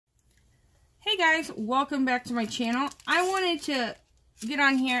guys, welcome back to my channel. I wanted to get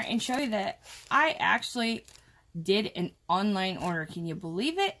on here and show you that I actually did an online order. Can you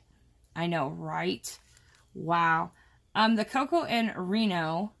believe it? I know, right? Wow. The Coco and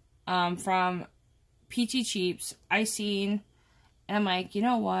Reno from Peachy Cheeps, I seen, and I'm like, you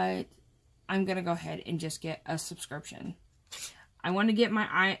know what? I'm going to go ahead and just get a subscription. I want to get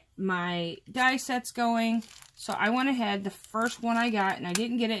my die sets going. So I went ahead, the first one I got, and I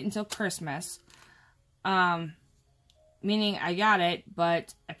didn't get it until Christmas. Meaning I got it,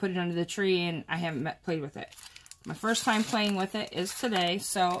 but I put it under the tree and I haven't played with it. My first time playing with it is today,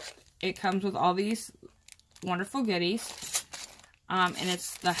 so it comes with all these wonderful goodies. And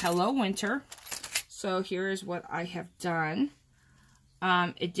it's the Hello Winter. So here is what I have done.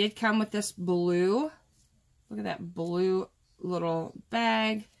 It did come with this blue, look at that blue little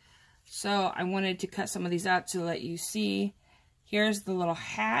bag. So I wanted to cut some of these out to let you see. Here's the little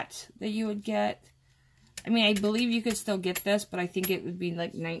hat that you would get. I mean, I believe you could still get this, but I think it would be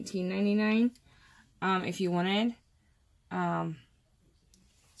like $19.99 if you wanted. Some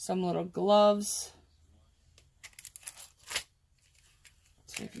little gloves.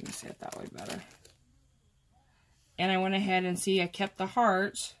 Let's see if you can see it that way better. And I went ahead and see, I kept the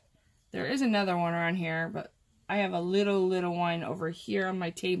heart. There is another one around here, but I have a little one over here on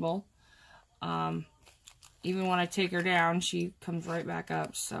my table. Even when I take her down, she comes right back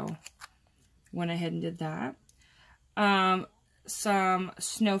up. So, went ahead and did that. Some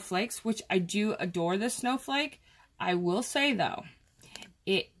snowflakes, which I do adore the snowflake. I will say, though,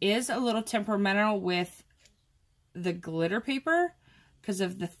 it is a little temperamental with the glitter paper because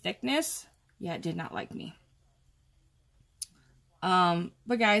of the thickness. Yeah, it did not like me.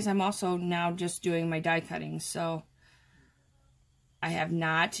 But guys, I'm also now just doing my die cutting, so I have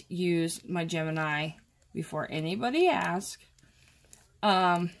not used my Gemini before anybody asks.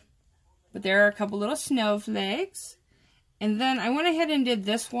 But there are a couple little snowflakes. And then I went ahead and did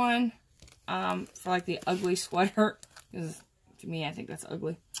this one, for like the ugly sweater. Because to me, I think that's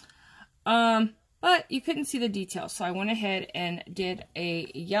ugly. But you couldn't see the details, so I went ahead and did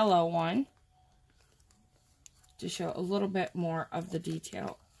a yellow one to show a little bit more of the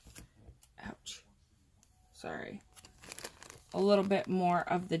detail. Ouch. Sorry. A little bit more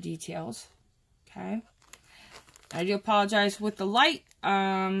of the details. Okay. I do apologize with the light.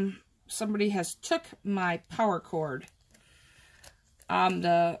 Somebody has took my power cord.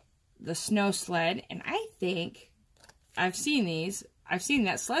 The snow sled, and I think I've seen these. I've seen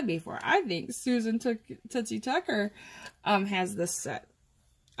that sled before. I think Susan Tootsie Tucker has this set.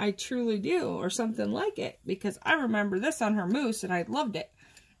 I truly do, or something like it, because I remember this on her moose and I loved it.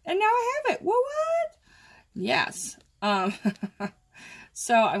 And now I have it. What? Yes.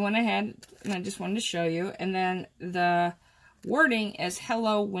 So I went ahead and I just wanted to show you. And then the wording is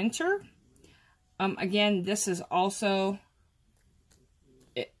Hello Winter. Again, this is also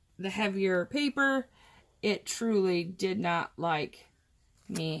the heavier paper. It truly did not like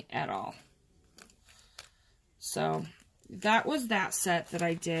me at all. So that was that set that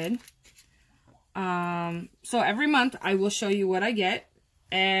I did. So every month I will show you what I get.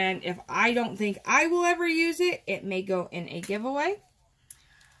 And if I don't think I will ever use it, it may go in a giveaway.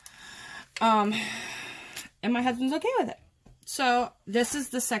 And my husband's okay with it. So this is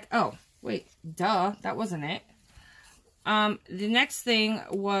the oh, wait, duh, that wasn't it. The next thing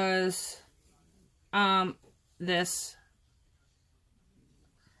was, this.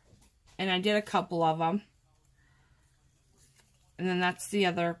 And I did a couple of them. And then that's the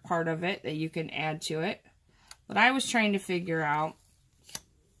other part of it that you can add to it. But I was trying to figure out,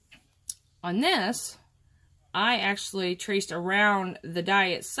 on this, I actually traced around the die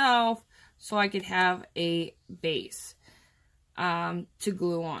itself so I could have a base to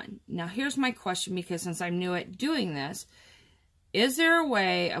glue on. Now here's my question, because since I'm new at doing this, is there a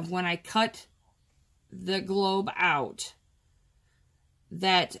way of when I cut the globe out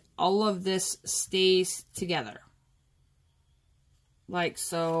that all of this stays together? Like,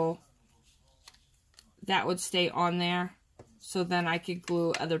 so that would stay on there, so then I could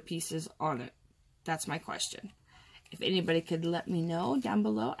glue other pieces on it. That's my question. If anybody could let me know down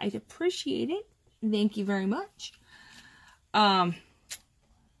below, I'd appreciate it. Thank you very much. But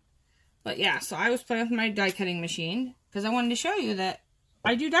yeah, so I was playing with my die cutting machine because I wanted to show you that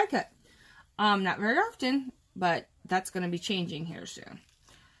I do die cut. Not very often, but that's going to be changing here soon.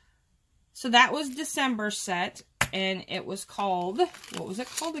 So that was December set. And it was called, what was it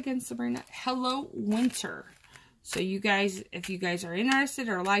called again, Sabrina? Hello Winter. So you guys, if you guys are interested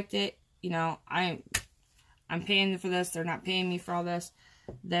or liked it, you know, I'm paying for this. They're not paying me for all this.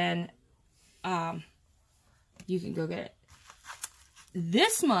 Then you can go get it.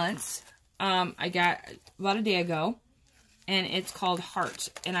 This month's I got about a day ago, and it's called Hearts.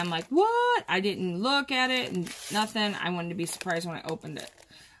 And I'm like, what? I didn't look at it and nothing. I wanted to be surprised when I opened it,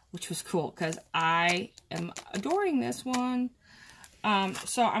 which was cool because I am adoring this one.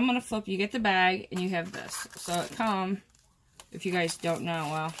 So I'm going to flip. You get the bag and you have this. So it comes, if you guys don't know,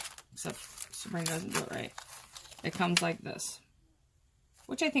 well, except Sabrina doesn't do it right. It comes like this,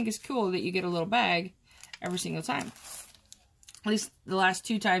 which I think is cool that you get a little bag every single time. At least the last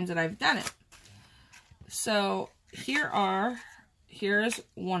 2 times that I've done it. So here's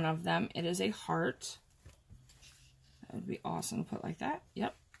one of them. It is a heart. That would be awesome to put like that.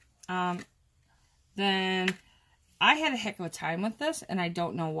 Yep. Then I had a heck of a time with this, and I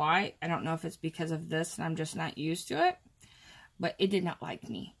don't know why. I don't know if it's because of this and I'm just not used to it, but it did not like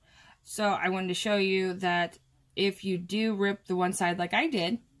me. So I wanted to show you that if you do rip the one side like I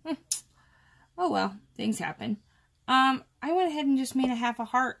did, oh well, things happen. I went ahead and just made a half a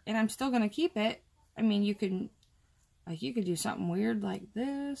heart, and I'm still going to keep it. I mean, you could do something weird like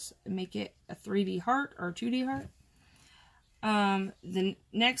this and make it a 3D heart or a 2D heart. The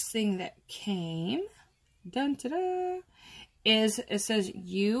next thing that came, dun ta da, is it says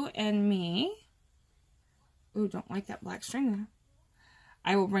you and me. Ooh, don't like that black string there.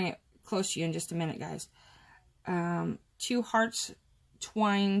 I will bring it close to you in just a minute, guys. 2 hearts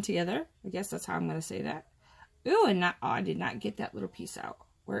twined together. I guess that's how I'm going to say that. Ooh, and I did not get that little piece out.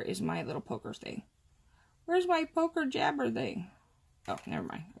 Where is my little poker thing? Where's my poker jabber thing? Oh, never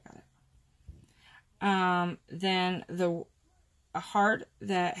mind. I got it. Then a heart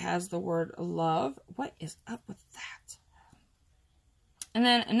that has the word love. What is up with that? And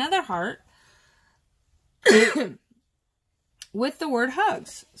then another heart with the word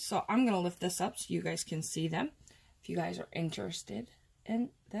hugs. So I'm going to lift this up so you guys can see them, if you guys are interested in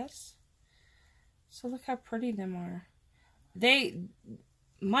this. So look how pretty them are.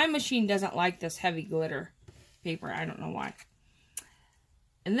 My machine doesn't like this heavy glitter paper. I don't know why.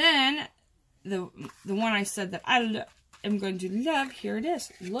 And then the one I said that I am going to love, here it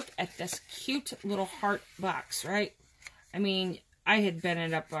is. Look at this cute little heart box, right? I mean, I had bent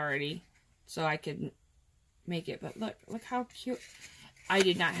it up already so I could make it, but look how cute. I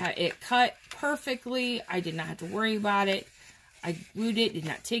did not have it cut perfectly. I did not have to worry about it. I glued it. Did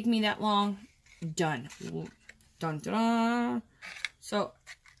not take me that long. Done. Dun, dun, dun. So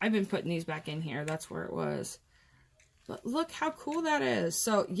I've been putting these back in here. That's where it was. But look how cool that is.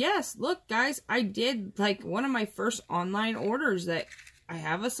 So yes, look guys, I did like one of my first online orders that I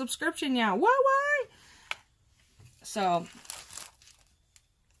have a subscription now. Why? So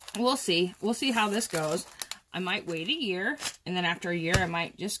we'll see. We'll see how this goes. I might wait a year, and then after a year I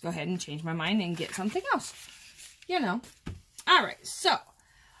might just go ahead and change my mind and get something else. You know. Alright, so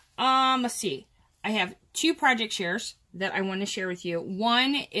let's see. I have 2 project shares that I want to share with you.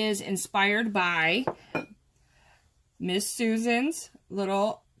 One is inspired by Miss Susan's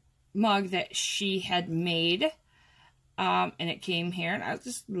little mug that she had made. And it came here, and I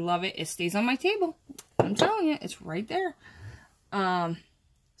just love it. It stays on my table. I'm telling you, it's right there.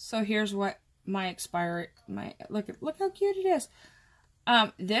 So here's what my look how cute it is.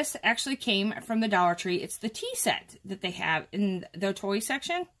 This actually came from the Dollar Tree. It's the tea set that they have in the toy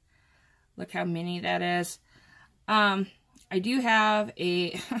section. Look how mini that is. I do have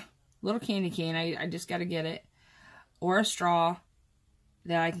a little candy cane. I just got to get it. Or a straw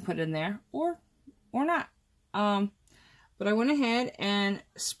that I can put in there. Or not. But I went ahead and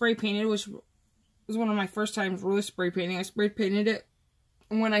spray painted, which was one of my first times really spray painting. I spray painted it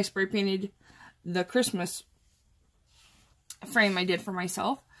when I spray painted the Christmas frame I did for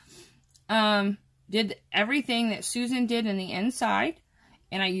myself. Did everything that Susan did in the inside.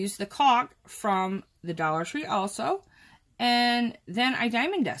 And I used the caulk from the Dollar Tree also. And then I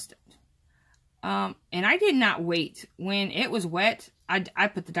diamond dusted. And I did not wait. When it was wet, I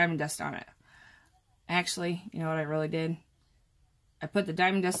put the diamond dust on it. Actually, you know what I really did? I put the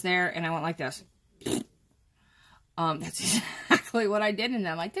diamond dust there and I went like this. That's exactly what I did. And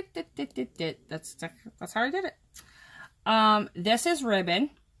I'm like, that's how I did it. This is ribbon.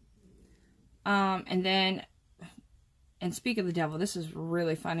 And then, and speak of the devil, this is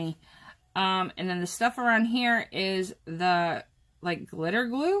really funny. And then the stuff around here is the, like, glitter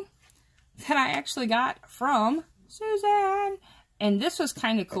glue that I actually got from Susan. And this was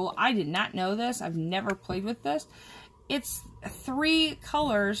kind of cool. I did not know this. I've never played with this. It's 3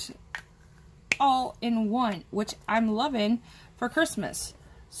 colors all in one, which I'm loving for Christmas.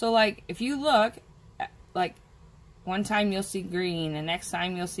 So, like, if you look, like, one time you'll see green, and next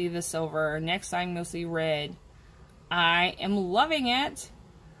time you'll see the silver, next time you'll see red. I am loving it.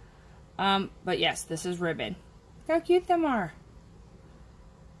 But yes, this is ribbon. Look how cute them are.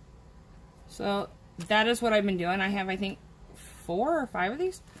 So that is what I've been doing. I have, I think, 4 or 5 of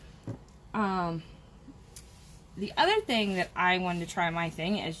these. The other thing that I wanted to try my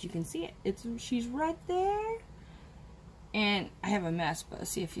thing, as you can see it, she's right there. And I have a mess, but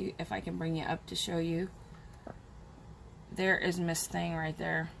let's see if I can bring you up to show you. There is Miss Thing right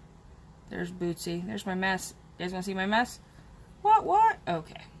there. There's Bootsy. There's my mess. You guys want to see my mess? What?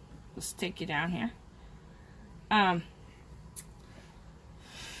 Okay. Let's take you down here.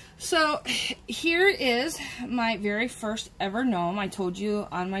 So here is my very first ever gnome. I told you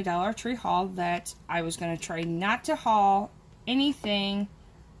on my Dollar Tree haul that I was going to try not to haul anything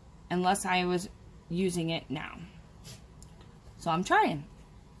unless I was using it now. So I'm trying.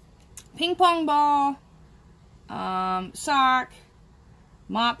 Ping pong ball, sock,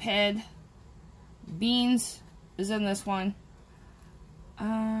 mop head, beans is in this one.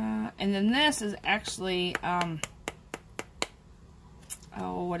 And then this is actually,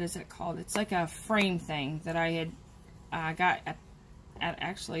 oh, what is it called? It's like a frame thing that I had got at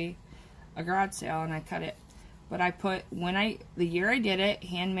actually a garage sale, and I cut it. But I put, the year I did it,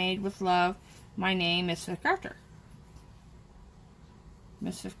 handmade with love, my name, Misfit Crafter.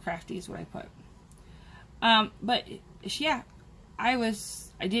 Misfit Crafty is what I put. But yeah, I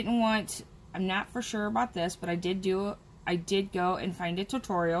didn't want, I'm not for sure about this, but I did go and find a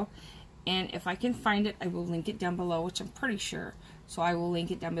tutorial, and if I can find it, I will link it down below, which I'm pretty sure. So I will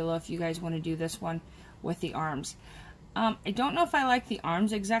link it down below if you guys want to do this one with the arms. I don't know if I like the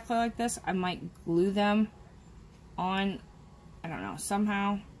arms exactly like this. I might glue them on, I don't know,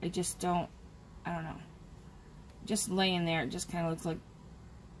 somehow. I just don't, I don't know. Just laying there, it just kind of looks like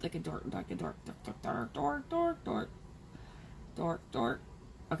a dork.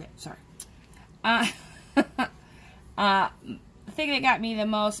 Okay, sorry. The thing that got me the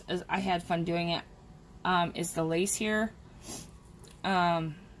most is I had fun doing it. Is the lace here.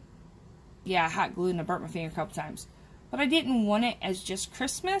 Yeah, hot glue, and I burnt my finger a couple times. But I didn't want it as just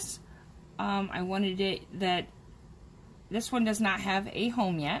Christmas. I wanted it that this one does not have a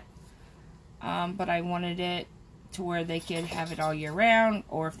home yet. But I wanted it to where they could have it all year round,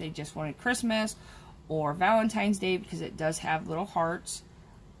 or if they just wanted Christmas or Valentine's Day, because it does have little hearts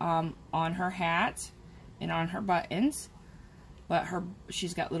on her hat and on her buttons. But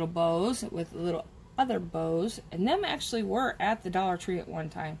she's got little bows with little other bows, and them actually were at the Dollar Tree at one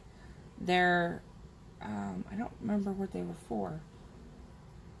time. They're I don't remember what they were for,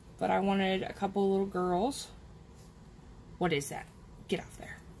 but I wanted a couple little girls. What is that? Get off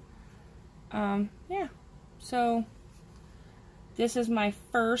there. Yeah, so this is my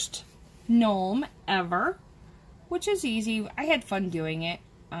first gnome ever, which is easy. I had fun doing it.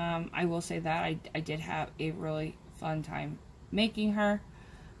 I will say that I did have a really fun time making her.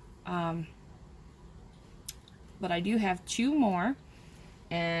 But I do have 2 more,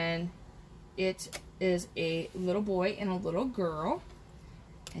 and it is a little boy and a little girl.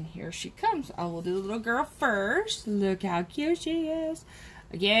 And here she comes. I will do the little girl first. Look how cute she is.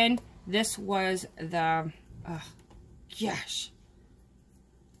 Again, this was the, gosh.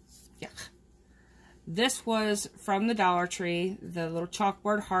 Yeah. This was from the Dollar Tree, the little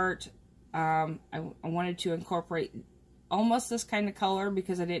chalkboard heart. I wanted to incorporate almost this kind of color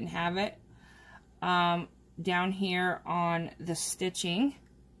because I didn't have it. Down here on the stitching,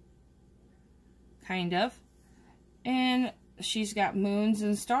 kind of. And she's got moons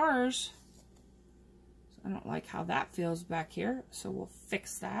and stars. So I don't like how that feels back here, so we'll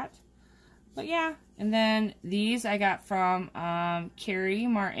fix that. But yeah, and then these I got from Carrie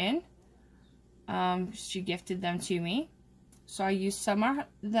Martin. She gifted them to me, so I used some of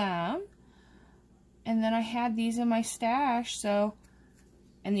them. And then I had these in my stash, so,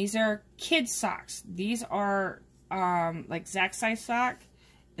 and these are kids socks. These are like Zach size sock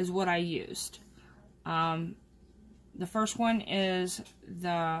is what I used. The first one is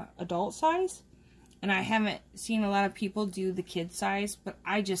the adult size, and I haven't seen a lot of people do the kid size, but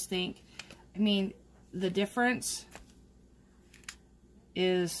I just think, I mean, the difference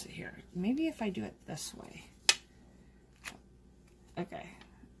is here. Maybe if I do it this way. Okay.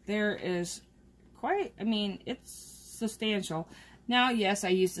 There is quite, I mean, it's substantial. Now, yes, I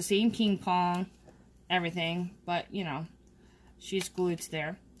use the same ping pong, everything, but, you know, she's glued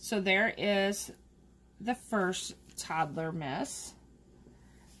there. So there is the first toddler miss.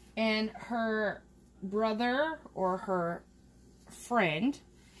 And her brother or her friend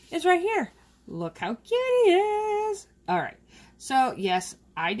is right here. Look how cute he is. All right. So, yes,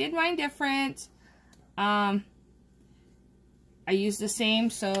 I did mine different. I used the same,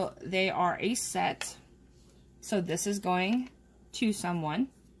 so they are a set. So this is going to someone.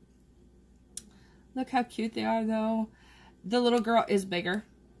 Look how cute they are, though. The little girl is bigger.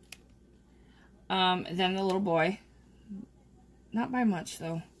 Then the little boy. Not by much,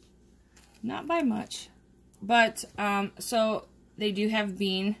 though. Not by much. But, so they do have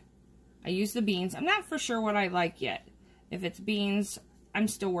bean. I use the beans. I'm not for sure what I like yet. If it's beans, I'm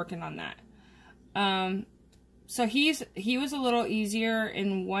still working on that. So he was a little easier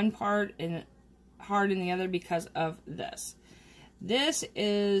in one part and hard in the other because of this. This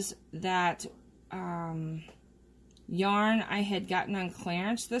is that yarn I had gotten on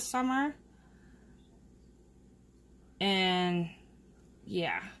clearance this summer. And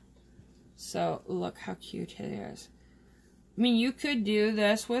yeah. So look how cute it is. I mean, you could do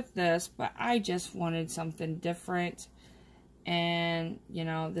this with this, but I just wanted something different. And, you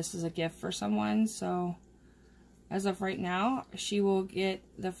know, this is a gift for someone. So, as of right now, she will get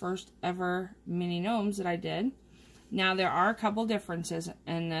the first ever mini gnomes that I did. Now, there are a couple differences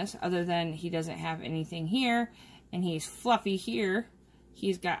in this, other than he doesn't have anything here. And he's fluffy here.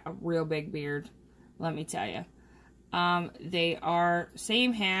 He's got a real big beard, let me tell you. They are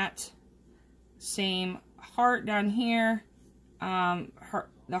same hat, same heart down here.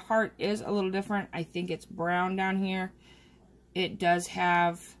 The heart is a little different. I think it's brown down here. It does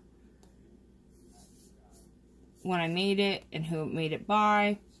have when I made it and who made it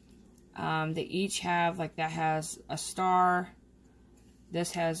by. They each have, like, that has a star.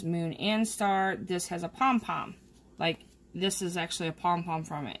 This has moon and star. This has a pom-pom. Like, this is actually a pom-pom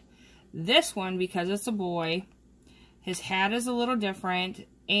from it. This one, because it's a boy, his hat is a little different.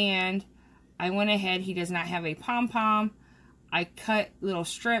 And I went ahead, he does not have a pom-pom. I cut little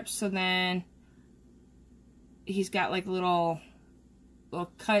strips, so then he's got like little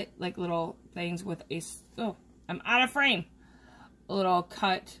cut, like little things with a, oh, I'm out of frame. A little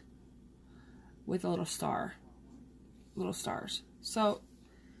cut with a little star, little stars. So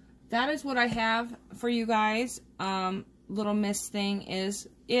that is what I have for you guys. Little Miss thing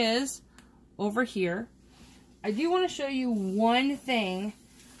is over here. I do want to show you one thing.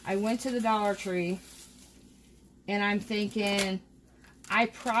 I went to the Dollar Tree. And I'm thinking, I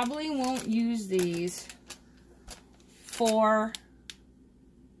probably won't use these for,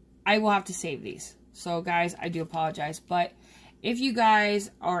 I will have to save these. So guys, I do apologize. But if you guys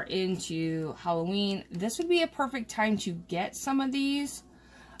are into Halloween, this would be a perfect time to get some of these.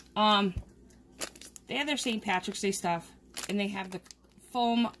 They have their St. Patrick's Day stuff. And they have the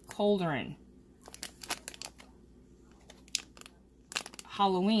foam cauldron.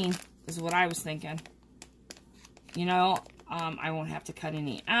 Halloween is what I was thinking. You know, I won't have to cut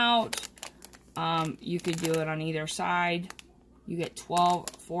any out. You could do it on either side. You get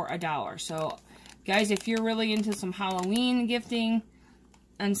 12 for $1. So, guys, if you're really into some Halloween gifting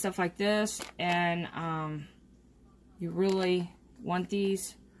and stuff like this, and you really want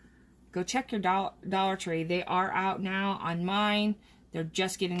these, go check your Dollar Tree. They are out now on mine. They're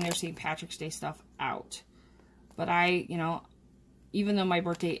just getting their St. Patrick's Day stuff out. But you know, even though my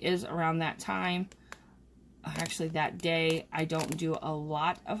birthday is around that time, actually that day, I don't do a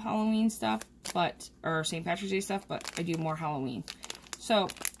lot of Halloween stuff, or St. Patrick's Day stuff, but I do more Halloween. So,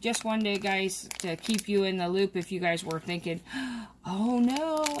 just one day, guys, to keep you in the loop if you guys were thinking, oh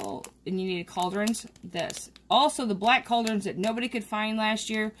no, and you needed cauldrons, this. Also, the black cauldrons that nobody could find last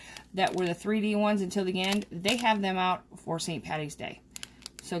year, that were the 3D ones until the end, they have them out for St. Patty's Day.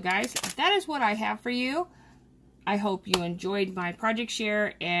 So, guys, that is what I have for you. I hope you enjoyed my project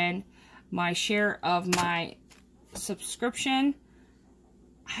share and my share of my subscription.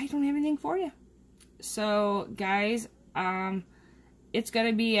 I don't have anything for you. So, guys, it's going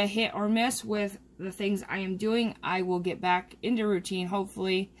to be a hit or miss with the things I am doing. I will get back into routine.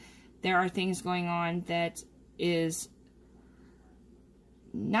 Hopefully, there are things going on that is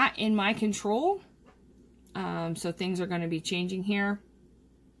not in my control. So, things are going to be changing here.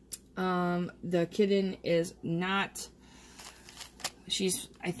 The kitten is not... She's,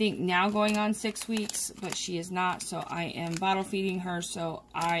 I think, now going on 6 weeks, but she is not, so I am bottle feeding her, so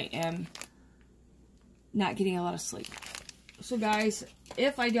I am not getting a lot of sleep. So, guys,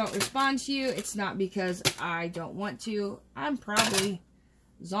 if I don't respond to you, it's not because I don't want to. I'm probably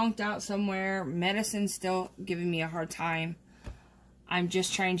zonked out somewhere. Medicine's still giving me a hard time. I'm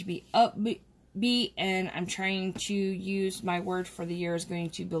just trying to be upbeat, and I'm trying to use my word for the year is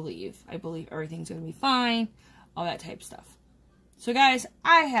going to believe. I believe everything's going to be fine, all that type of stuff. So, guys,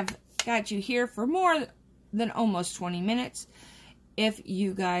 I have got you here for more than almost 20 minutes. If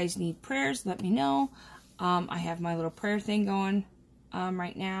you guys need prayers, let me know. I have my little prayer thing going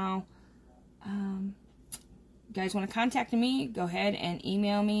right now. You guys want to contact me, go ahead and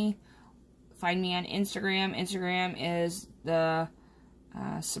email me. Find me on Instagram. Instagram is the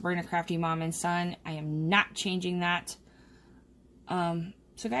Sabrina Crafty Mom and Son. I am not changing that.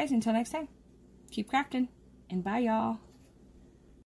 So, guys, until next time. keep crafting, and bye, y'all.